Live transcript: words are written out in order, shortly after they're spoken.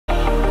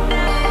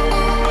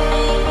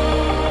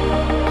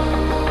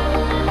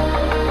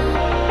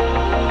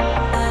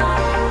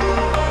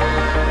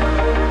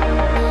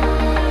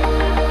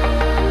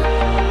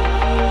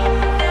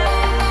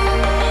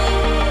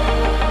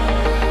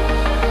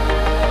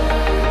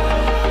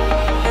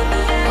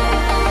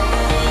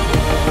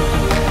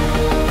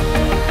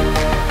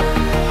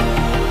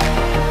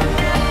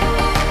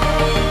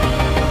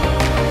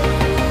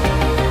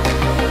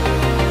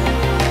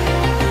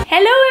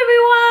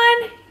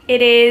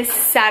It is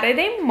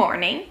Saturday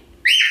morning.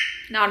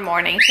 Not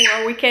morning, who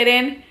are we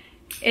kidding?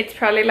 It's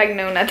probably like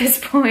noon at this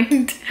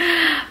point.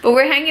 But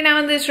we're hanging out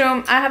in this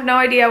room. I have no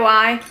idea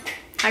why.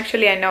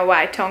 Actually, I know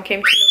why. Tom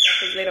came to look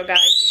at his little guys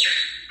here.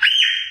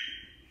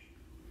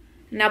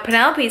 Now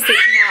Penelope's taking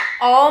out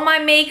all my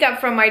makeup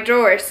from my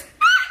drawers.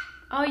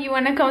 Oh, you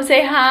wanna come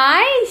say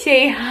hi?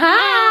 Say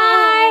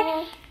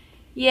hi!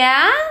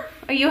 Yeah?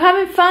 Are you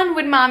having fun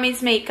with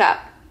mommy's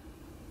makeup?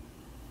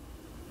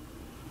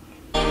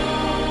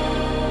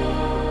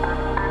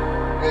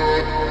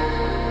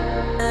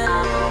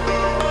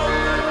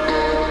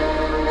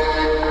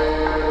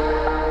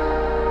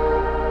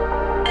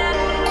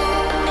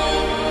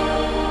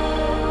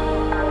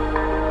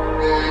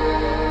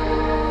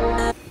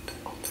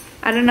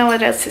 I don't know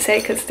what else to say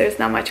because there's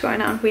not much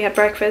going on. We had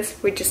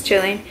breakfast, we're just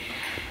chilling,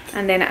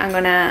 and then I'm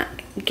gonna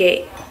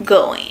get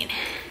going.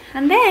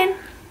 And then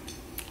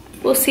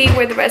we'll see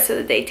where the rest of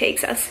the day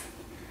takes us.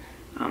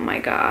 Oh my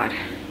god.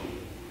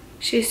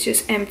 She's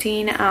just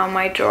emptying out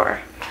my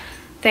drawer.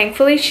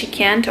 Thankfully, she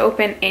can't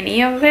open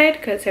any of it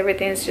because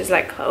everything's just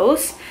like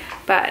closed.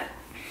 But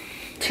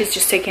she's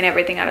just taking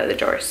everything out of the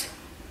drawers.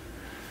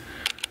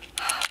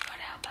 Oh, God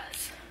help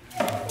us.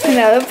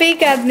 Penelope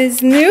got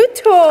this new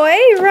toy,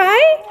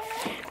 right?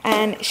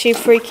 And she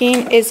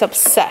freaking is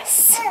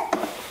obsessed.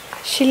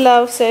 She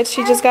loves it.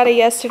 She just got it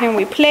yesterday and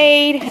we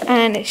played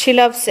and she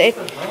loves it.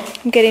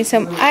 I'm getting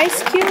some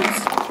ice cubes.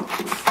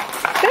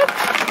 Good.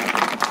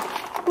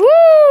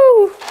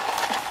 Woo!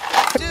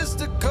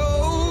 Just a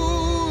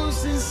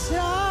ghost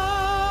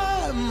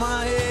inside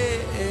my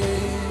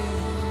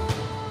head.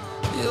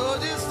 You're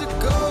just a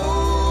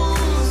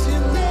ghost,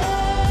 you're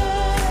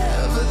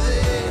never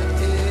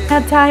there.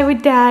 Now tie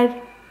with Dad.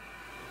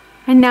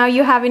 And now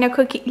you're having a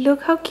cookie.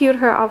 Look how cute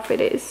her outfit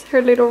is.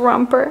 Her little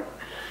romper.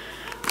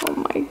 Oh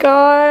my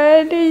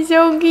god, it's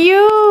so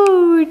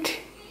cute.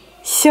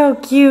 So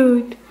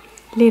cute.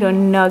 Little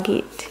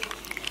nugget.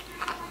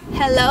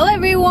 Hello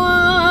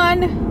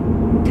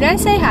everyone. Did I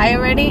say hi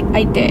already?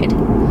 I did.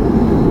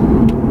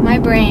 My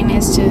brain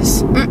is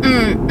just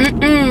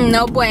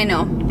no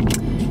bueno.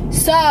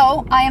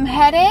 So I am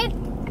headed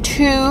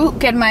to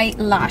get my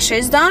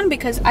lashes done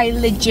because I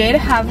legit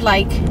have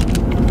like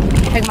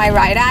my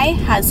right eye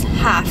has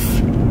half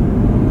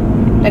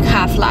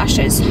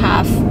lashes,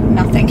 half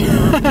nothing.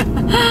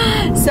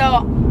 So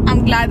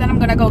I'm glad that I'm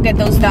gonna go get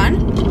those done.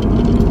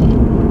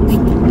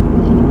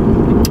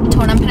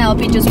 Tona and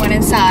Penelope just went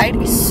inside.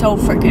 It's so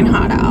freaking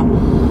hot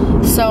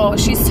out, so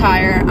she's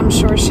tired. I'm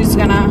sure she's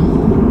gonna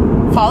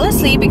fall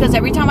asleep because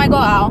every time I go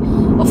out,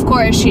 of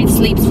course she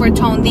sleeps for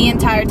Tone the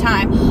entire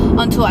time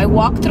until I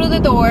walk through the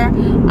door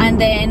and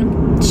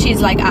then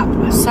she's like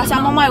up. So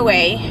I'm on my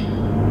way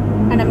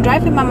and I'm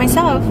driving by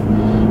myself.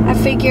 I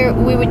figured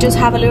we would just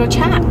have a little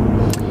chat.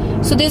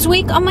 So this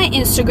week on my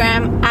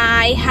Instagram,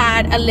 I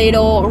had a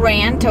little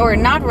rant, or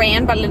not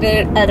rant, but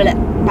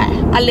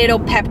a little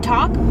pep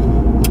talk.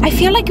 I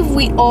feel like if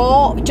we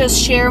all just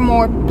share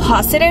more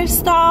positive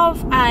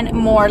stuff and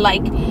more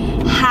like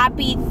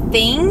happy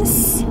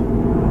things,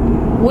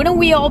 wouldn't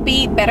we all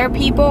be better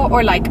people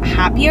or like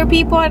happier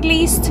people at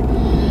least?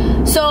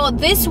 So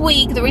this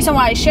week, the reason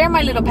why I share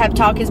my little pep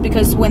talk is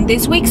because when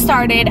this week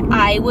started,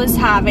 I was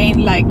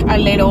having like a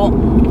little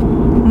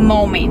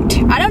moment.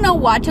 I don't know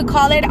what to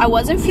call it. I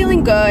wasn't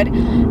feeling good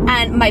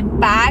and my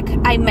back,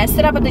 I messed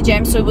it up at the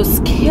gym, so it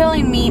was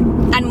killing me.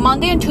 And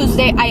Monday and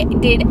Tuesday I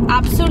did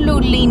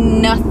absolutely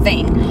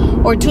nothing,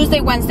 or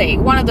Tuesday, Wednesday,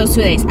 one of those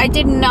 2 days I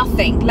did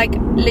nothing, like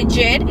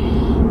legit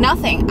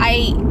nothing.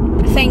 I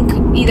think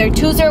either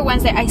Tuesday or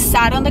Wednesday I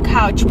sat on the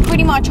couch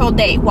pretty much all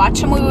day,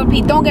 watched a movie with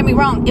Pete. Don't get me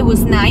wrong, it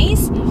was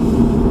nice,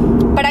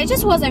 but I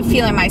just wasn't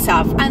feeling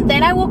myself. And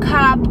then I woke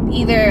up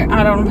either,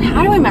 I don't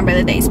remember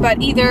the days,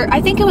 but either, I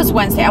think it was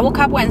Wednesday. I woke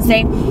up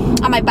Wednesday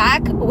and my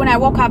back, when I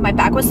woke up, my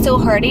back was still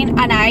hurting.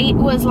 And I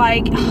was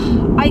like,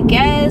 I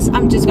guess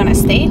I'm just gonna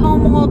stay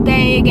home all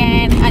day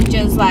again and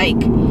just like,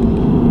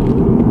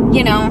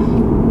 you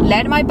know,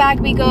 let my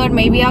back be good.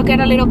 Maybe I'll get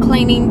a little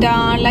cleaning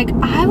done. Like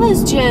I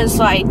was just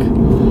like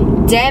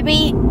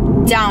Debbie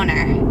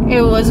Downer.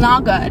 It was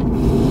not good.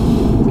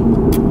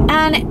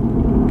 And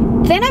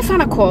then I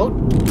found a quote.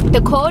 The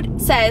quote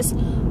says,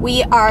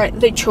 "We are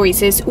the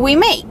choices we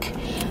make."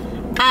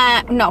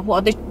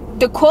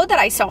 The quote that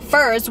I saw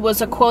first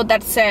was a quote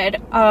that said,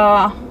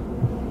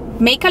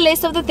 make a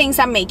list of the things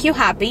that make you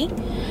happy,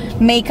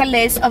 make a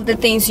list of the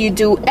things you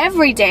do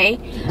every day,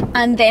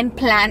 and then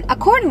plan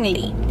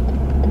accordingly.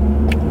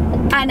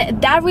 And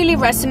that really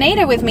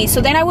resonated with me. So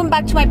then I went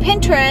back to my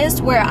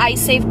Pinterest where I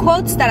save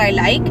quotes that I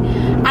like,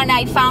 and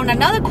I found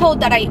another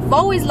quote that I've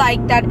always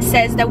liked that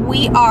says that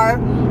we are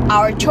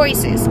our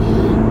choices.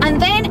 And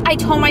then I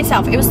told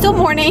myself, it was still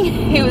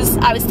morning,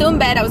 I was still in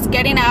bed, I was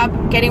getting up,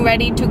 getting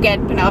ready to get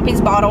Penelope's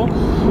bottle,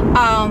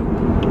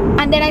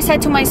 and then I said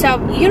to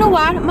myself, you know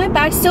what, my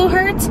back still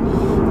hurts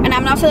and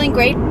I'm not feeling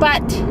great,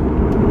 but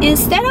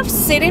instead of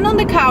sitting on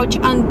the couch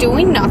and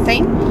doing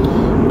nothing,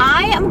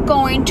 I am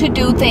going to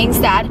do things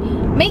that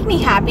make me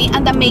happy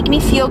and that make me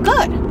feel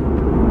good.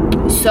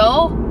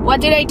 So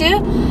what did I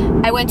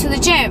do? I went to the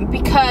gym,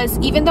 because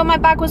even though my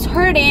back was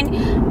hurting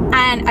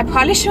and I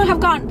probably shouldn't have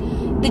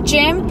gone, the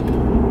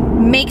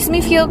gym makes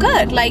me feel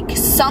good. Like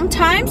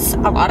sometimes,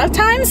 a lot of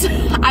times,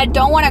 I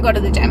don't want to go to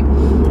the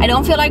gym. I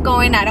don't feel like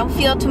going. I don't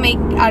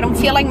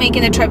feel like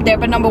making the trip there.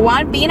 But number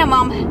one, being a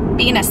mom,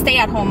 being a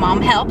stay-at-home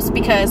mom helps,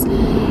 because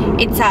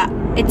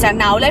it's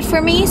an outlet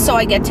for me, so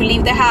I get to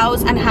leave the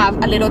house and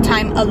have a little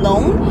time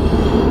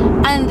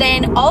alone. And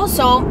then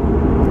also,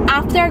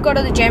 after I go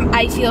to the gym,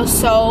 I feel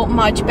so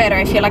much better.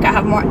 I feel like I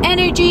have more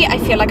energy. I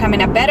feel like I'm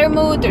in a better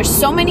mood. There's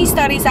so many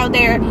studies out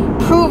there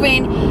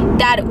proving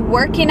that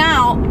working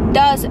out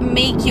does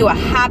make you a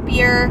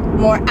happier,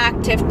 more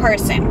active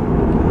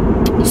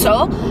person.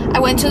 So I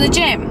went to the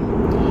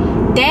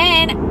gym.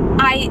 Then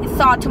I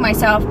thought to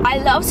myself, I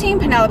love seeing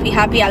Penelope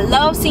happy. I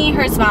love seeing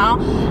her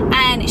smile.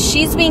 And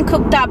she's been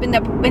cooped up in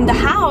the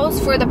house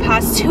for the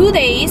past 2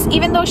 days,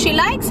 even though she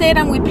likes it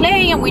and we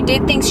play and we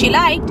did things she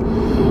liked.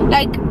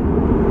 Like,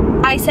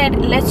 I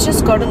said, let's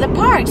just go to the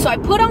park. So I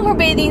put on her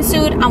bathing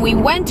suit and we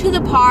went to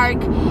the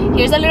park.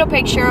 Here's a little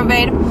picture of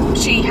it.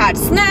 She had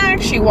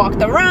snacks, she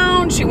walked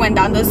around, she went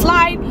down the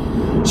slide.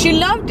 She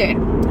loved it.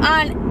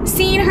 And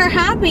seeing her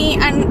happy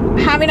and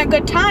having a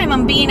good time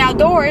and being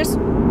outdoors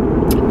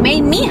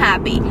made me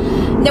happy.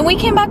 Then we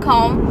came back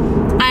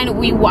home and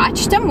we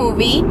watched a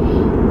movie.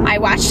 I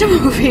watched a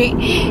movie.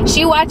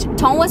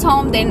 Tone was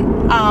home.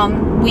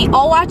 Then we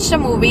all watched a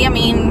movie. I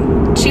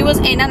mean, she was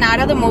in and out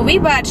of the movie,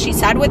 but she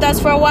sat with us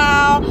for a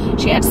while.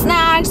 She had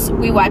snacks.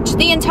 We watched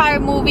the entire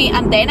movie,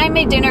 and then I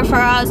made dinner for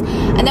us.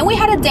 And then we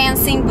had a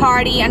dancing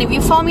party. And if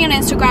you follow me on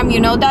Instagram, you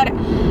know that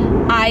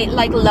I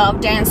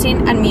love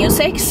dancing and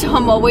music, so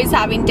I'm always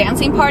having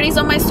dancing parties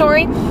on my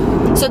story.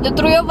 So the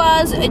three of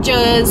us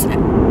just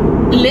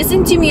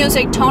listen to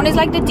music. Tone is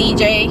like the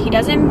DJ. He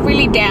doesn't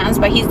really dance,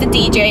 but he's the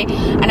DJ.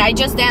 And I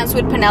just danced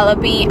with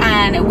Penelope,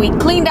 and we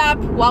cleaned up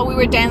while we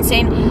were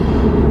dancing.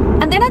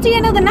 And then at the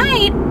end of the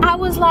night, I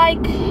was like,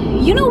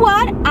 you know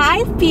what?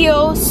 I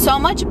feel so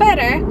much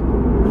better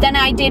than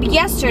I did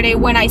yesterday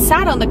when I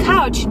sat on the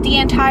couch the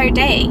entire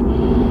day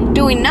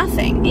doing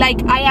nothing.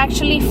 Like, I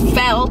actually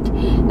felt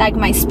like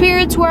my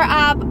spirits were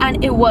up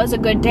and it was a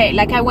good day.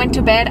 Like, I went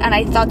to bed and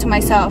I thought to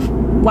myself,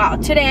 wow,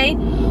 today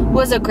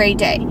was a great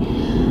day.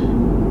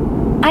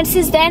 And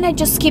since then, I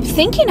just keep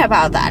thinking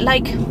about that.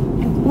 Like,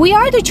 we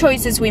are the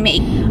choices we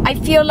make. I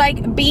feel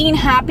like being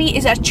happy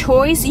is a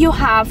choice you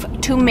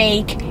have to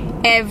make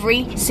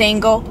every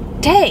single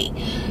day.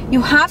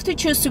 You have to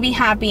choose to be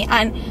happy,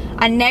 and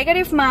a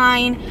negative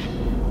mind,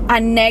 a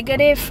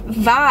negative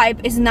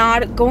vibe is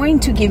not going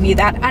to give you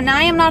that. And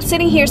I am not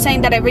sitting here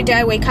saying that every day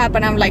I wake up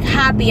and I'm like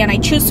happy and I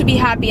choose to be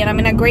happy and I'm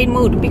in a great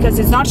mood, because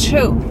it's not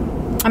true.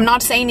 I'm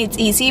not saying it's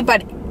easy,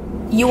 but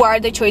you are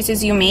the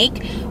choices you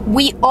make.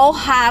 We all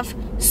have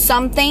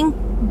something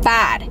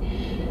bad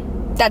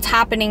that's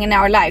happening in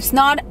our lives,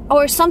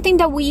 or something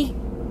that we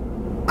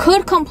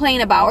could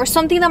complain about, or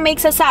something that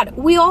makes us sad.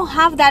 We all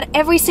have that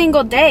every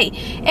single day.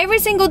 Every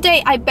single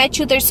day, I bet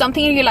you there's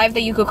something in your life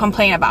that you could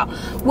complain about.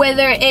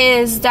 Whether it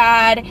is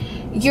that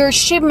your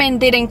shipment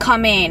didn't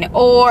come in,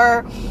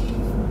 or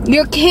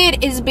your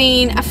kid is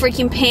being a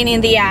freaking pain in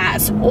the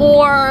ass,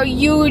 or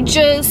you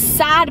just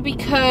sad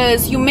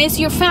because you miss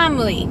your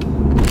family,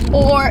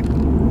 or,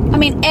 I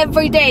mean,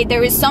 every day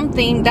there is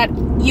something that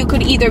you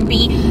could either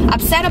be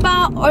upset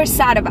about or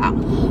sad about.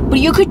 But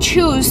you could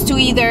choose to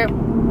either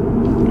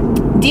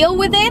deal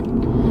with it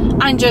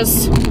and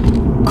just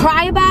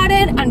cry about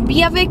it and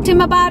be a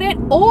victim about it,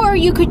 or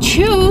you could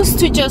choose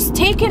to just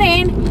take it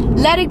in,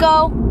 let it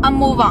go, and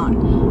move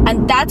on.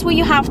 And that's what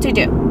you have to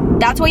do.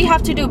 That's what you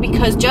have to do,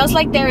 because just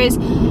like there is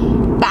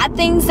bad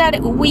things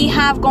that we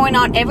have going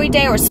on every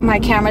day, or my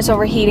camera's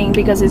overheating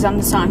because it's on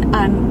the sun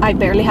and I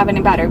barely have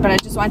any battery, but I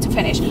just want to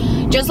finish.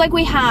 Just like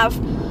we have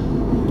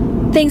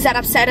things that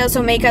upset us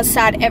or make us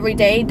sad every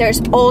day,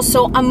 there's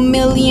also a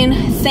million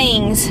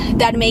things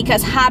that make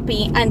us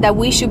happy and that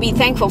we should be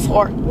thankful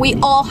for. We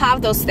all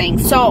have those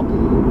things. So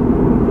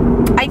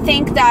I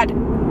think that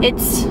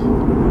it's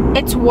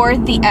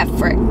worth the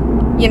effort.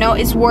 You know,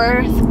 it's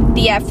worth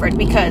the effort,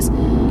 because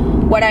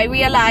what I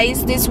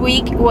realized this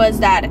week was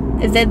that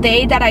the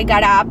day that I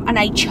got up and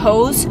I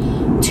chose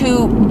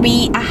to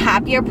be a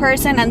happier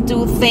person and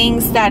do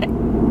things that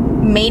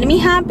made me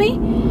happy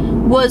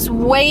was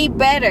way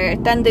better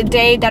than the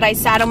day that I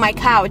sat on my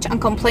couch and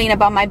complained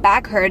about my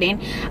back hurting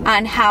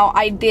and how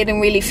I didn't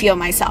really feel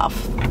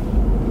myself.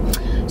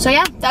 So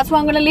yeah, that's what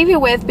I'm gonna leave you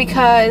with,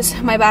 because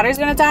my battery's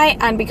gonna die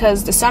and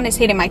because the sun is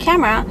hitting my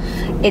camera,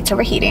 it's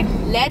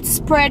overheating. Let's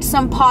spread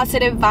some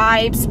positive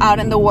vibes out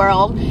in the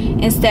world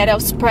instead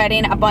of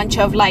spreading a bunch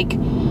of like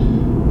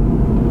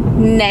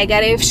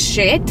negative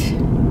shit.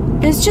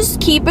 Let's just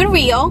keep it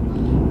real,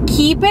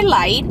 keep it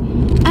light,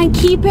 and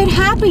keep it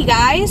happy,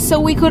 guys, so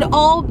we could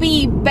all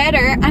be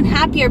better and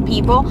happier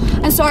people,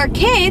 and so our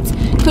kids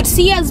could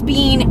see us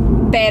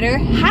being better,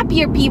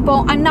 happier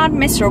people and not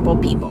miserable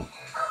people.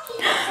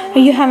 Are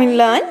you having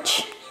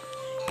lunch?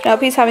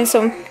 Penelope's having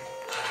some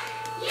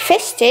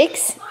fish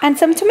sticks and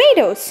some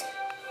tomatoes.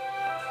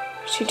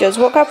 She just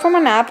woke up from a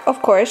nap.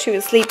 Of course, she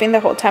was sleeping the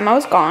whole time I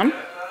was gone.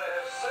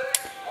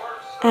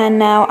 And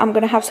now I'm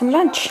gonna have some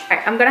lunch.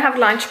 Alright, I'm gonna have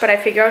lunch, but I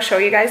figure I'll show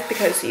you guys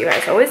because you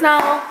guys always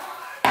know.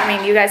 I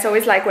mean, you guys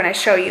always like when I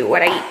show you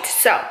what I eat.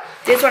 So,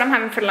 this is what I'm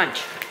having for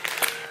lunch.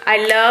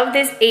 I love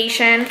this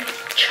Asian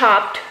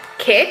chopped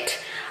kit.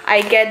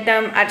 I get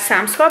them at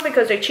Sam's Club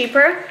because they're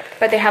cheaper,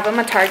 but they have them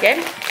at Target.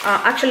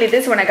 Actually,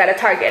 this one I got at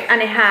Target,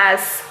 and it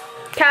has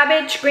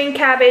cabbage, green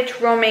cabbage,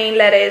 romaine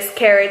lettuce,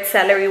 carrots,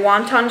 celery,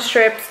 wonton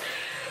strips,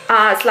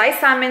 sliced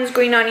salmons,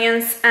 green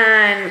onions,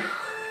 and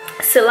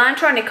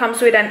cilantro, and it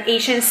comes with an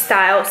Asian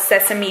style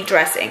sesame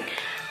dressing,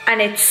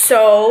 and it's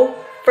so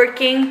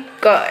freaking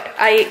good.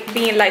 I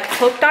been like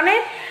hooked on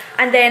it.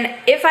 And then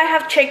if I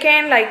have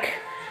chicken, like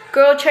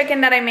grilled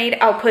chicken that I made,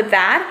 I'll put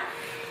that.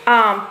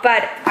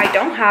 But I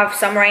don't have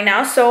some right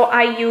now, so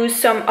I use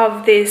some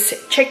of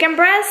this chicken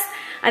breast,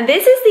 and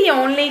this is the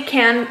only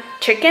canned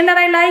chicken that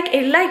I like.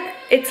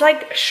 It's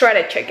like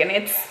shredded chicken.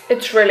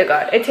 It's really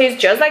good. It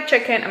tastes just like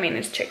chicken. I mean,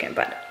 it's chicken,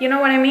 but you know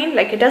what I mean?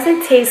 Like, it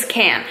doesn't taste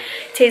canned.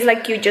 It tastes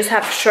like you just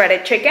have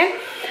shredded chicken.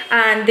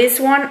 And this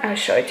one, I'll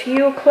show it to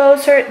you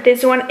closer.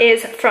 This one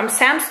is from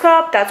Sam's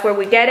Club. That's where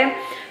we get it.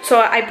 So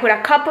I put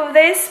a cup of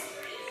this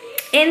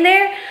in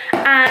there,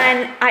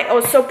 and I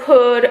also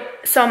put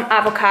some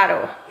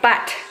avocado,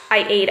 but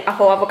I ate a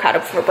whole avocado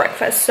for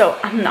breakfast, so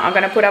I'm not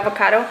gonna put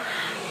avocado.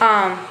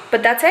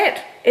 But that's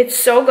it. It's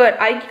so good.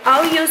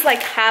 I'll use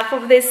like half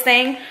of this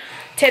thing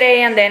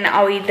today, and then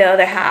I'll eat the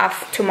other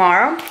half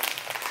tomorrow.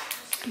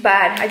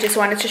 But I just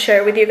wanted to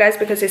share it with you guys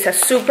because it's a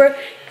super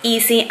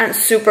easy and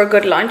super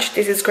good lunch.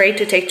 This is great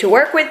to take to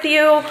work with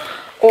you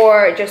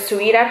or just to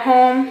eat at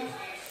home.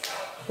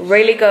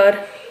 Really good,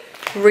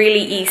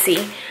 really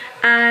easy,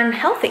 and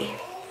healthy.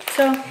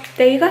 So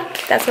there you go.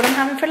 That's what I'm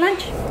having for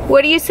lunch.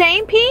 What are you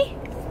saying, P?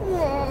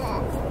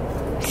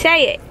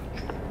 Say it.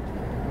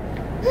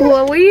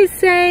 What were you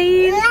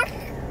saying?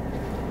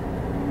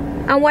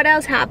 And what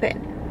else happened?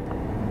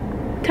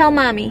 Tell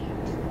mommy.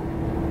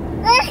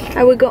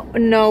 I would go.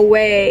 No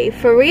way.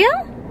 For real?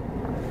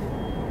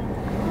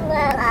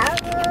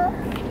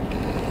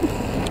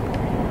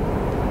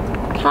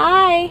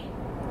 Hi.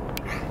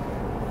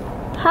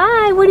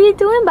 Hi, what are you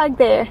doing back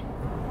there?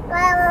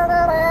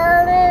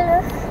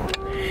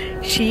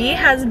 She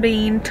has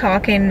been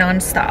talking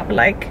non-stop,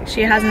 like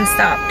she hasn't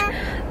stopped.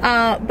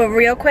 But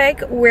real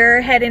quick,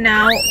 we're heading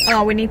out.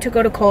 We need to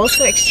go to Kohl's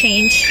to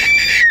exchange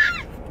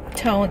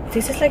Tone.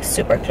 This is like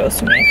super close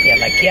to me, I feel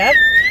like, yep.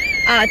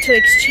 To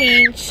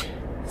exchange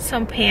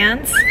some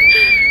pants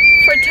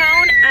for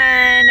Tone,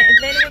 and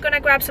then we're gonna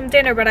grab some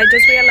dinner. But I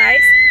just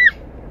realized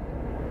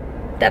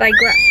that I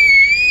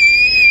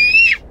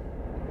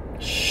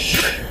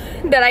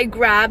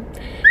grabbed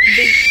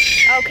the,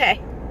 okay.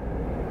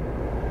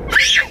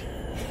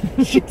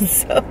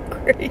 She's so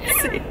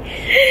crazy.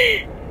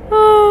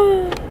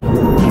 Oh.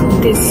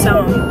 This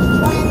song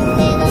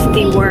is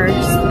the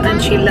worst,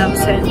 and she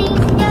loves it.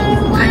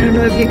 I don't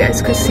know if you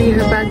guys could see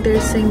her back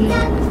there singing.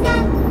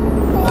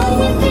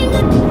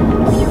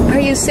 Are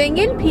you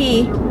singing,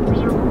 P?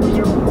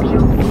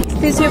 Is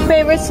this your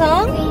favorite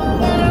song?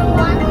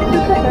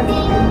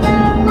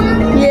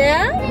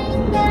 Yeah?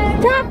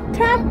 Tap,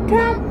 tap,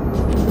 tap.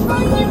 Oh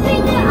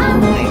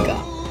my god.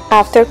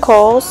 After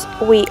Kohl's,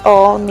 we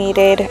all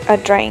needed a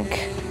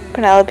drink.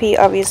 Penelope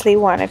obviously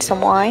wanted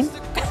some wine.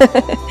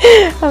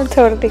 I'm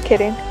totally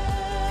kidding.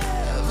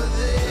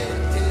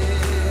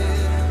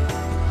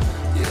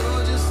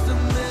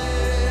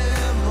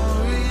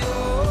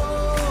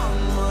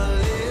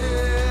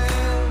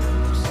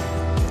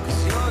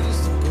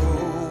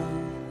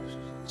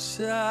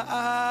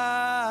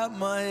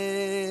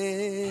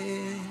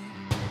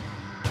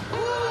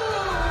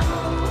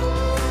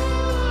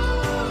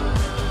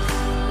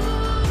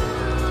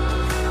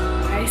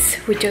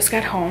 We just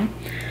got home.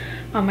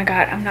 Oh my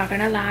god, I'm not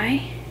gonna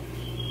lie,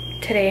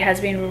 today has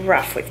been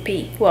rough with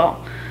P.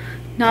 Well,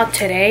 not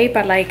today,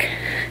 but like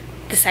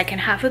the second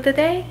half of the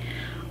day.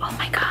 Oh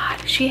my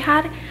god, she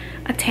had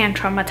a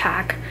tantrum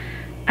attack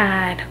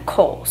at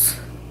Kohl's.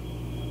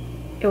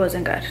 It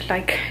wasn't good.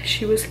 Like,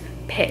 she was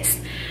pissed.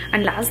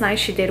 And last night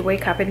she did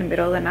wake up in the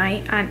middle of the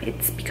night, and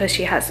it's because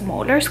she has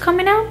molars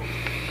coming out,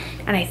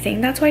 and I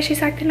think that's why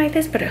she's acting like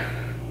this. But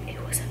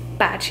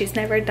bad. She's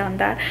never done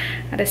that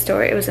at a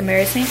store. It was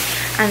embarrassing.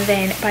 And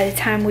then by the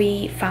time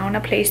we found a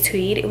place to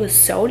eat, it was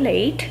so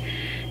late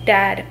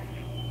that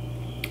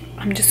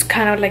I'm just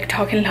kind of like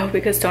talking low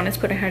because Dawn is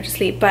putting her to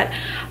sleep. But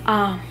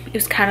it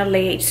was kind of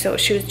late, so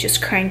she was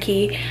just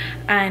cranky,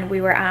 and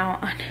we were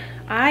out, and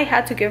I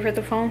had to give her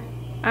the phone.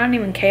 I don't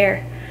even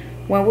care.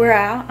 When we're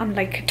out, I'm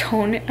like,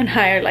 Dawn and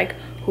I are like,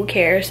 who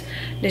cares?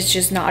 Let's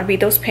just not be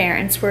those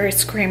parents. We're a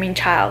screaming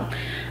child.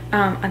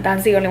 And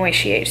that's the only way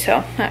she ate.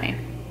 So I mean,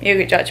 you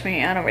could judge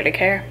me, I don't really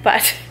care,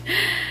 but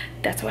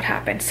that's what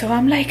happened. So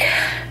I'm like,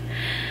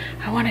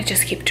 I want to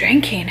just keep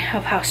drinking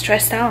of how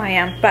stressed out I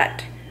am.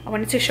 But I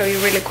wanted to show you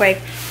really quick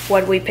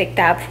what we picked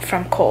up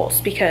from Kohl's,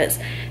 because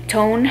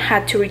Tone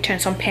had to return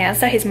some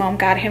pants that his mom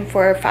got him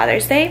for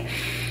Father's Day,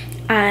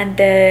 and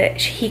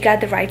he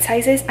got the right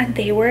sizes, and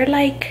they were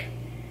like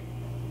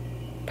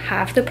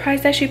half the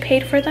price that she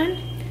paid for them.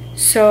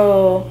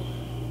 So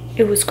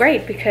it was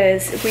great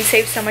because we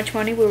saved so much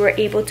money. We were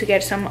able to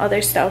get some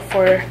other stuff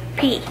for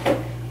P.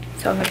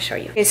 So I'm gonna show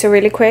you. Okay, so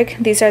really quick,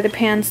 these are the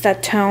pants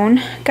that Tone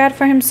got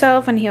for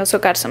himself, and he also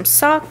got some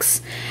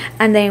socks.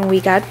 And then we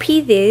got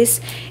P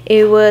this.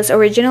 It was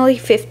originally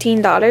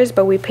 $15,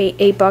 but we paid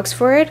 $8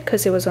 for it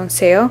because it was on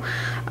sale.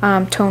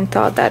 Tone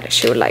thought that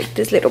she would like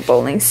this little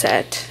bowling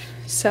set,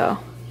 so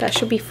that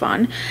should be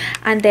fun.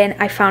 And then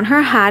I found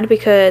her hat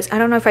because I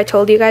don't know if I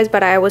told you guys,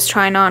 but I was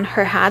trying on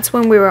her hats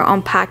when we were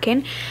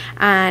unpacking,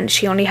 and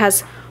she only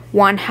has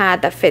one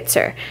hat that fits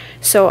her.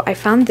 So I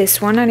found this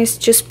one, and it's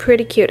just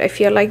pretty cute. I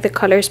feel like the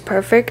color is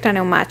perfect and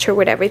it'll match her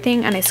with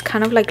everything, and it's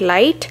kind of like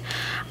light,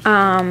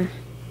 and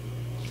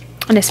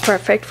it's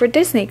perfect for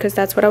Disney because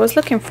that's what I was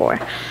looking for.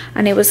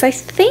 And it was, I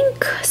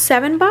think,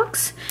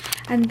 $7.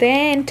 And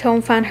then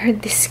Tone found her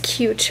this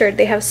cute shirt.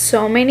 They have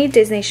so many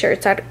Disney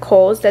shirts at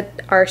Kohl's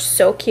that are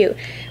so cute,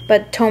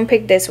 but Tone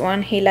picked this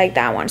one. He liked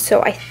that one,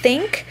 so I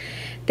think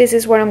this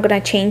is what I'm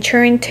gonna change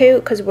her into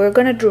because we're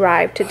gonna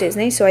drive to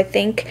Disney. So I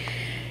think,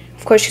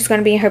 of course, she's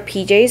gonna be in her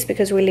PJs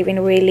because we're leaving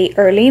really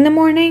early in the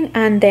morning,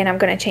 and then I'm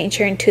gonna change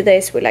her into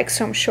this with like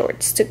some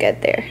shorts to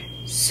get there.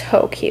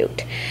 So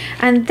cute.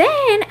 And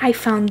then I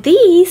found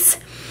these.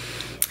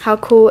 How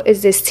cool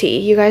is this tee?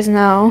 You guys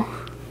know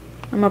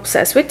I'm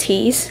obsessed with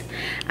tees,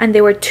 and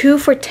they were 2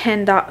 for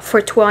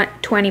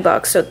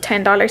 $20, so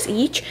 $10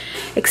 each.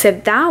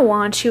 Except that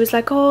one, she was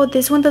like, oh,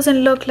 this one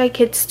doesn't look like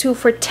it's 2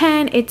 for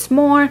 $10, it's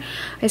more.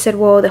 I said,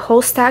 well, the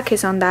whole stack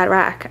is on that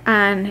rack,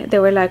 and they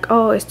were like,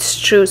 oh, it's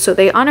true. So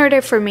they honored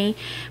it for me,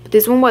 but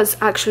this one was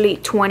actually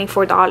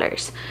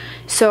 $24,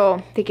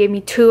 so they gave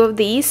me 2 of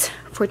these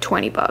for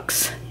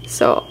 $20.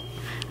 So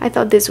I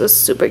thought this was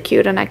super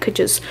cute, and I could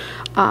just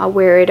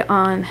wear it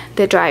on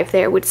the drive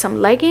there with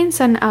some leggings,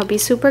 and I'll be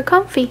super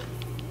comfy.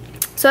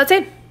 So that's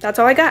it. That's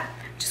all I got.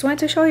 Just wanted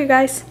to show you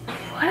guys.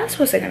 What else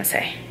was I gonna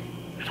say?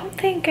 I don't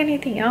think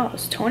anything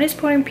else. Tone is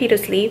putting P to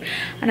sleep,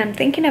 and I'm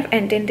thinking of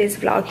ending this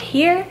vlog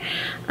here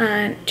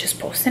and just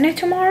posting it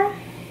tomorrow.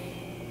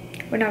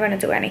 We're not gonna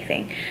do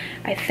anything.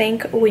 I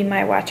think we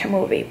might watch a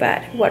movie,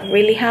 but what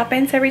really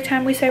happens every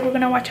time we say we're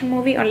gonna watch a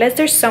movie, unless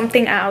there's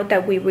something out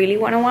that we really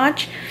want to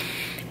watch,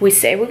 we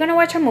say we're gonna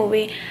watch a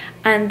movie,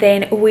 and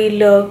then we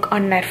look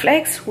on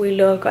Netflix, we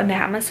look on the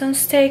Amazon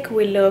stick,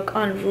 we look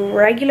on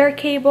regular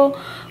cable,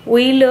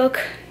 we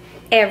look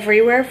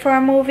everywhere for a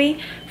movie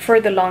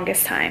for the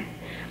longest time,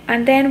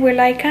 and then we're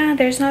like,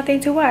 there's nothing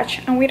to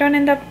watch, and we don't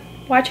end up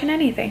watching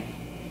anything.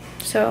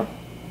 So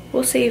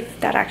we'll see if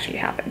that actually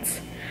happens.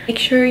 Make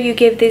sure you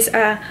give this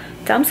a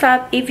thumbs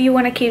up if you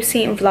want to keep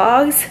seeing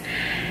vlogs,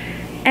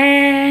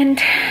 and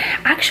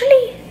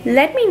actually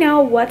let me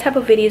know what type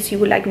of videos you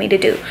would like me to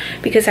do,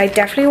 because I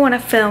definitely want to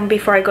film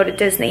before I go to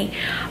Disney.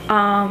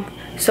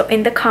 So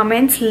in the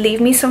comments, leave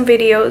me some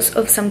videos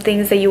of some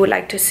things that you would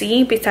like to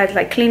see besides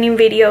like cleaning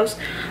videos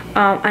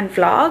and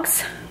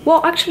vlogs.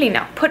 Well, actually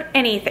no, put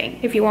anything.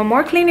 If you want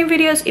more cleaning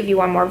videos, if you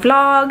want more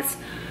vlogs,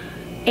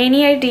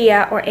 any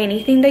idea or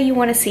anything that you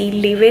want to see,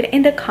 leave it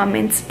in the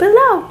comments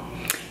below,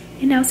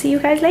 and I'll see you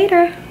guys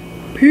later.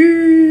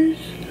 Peace.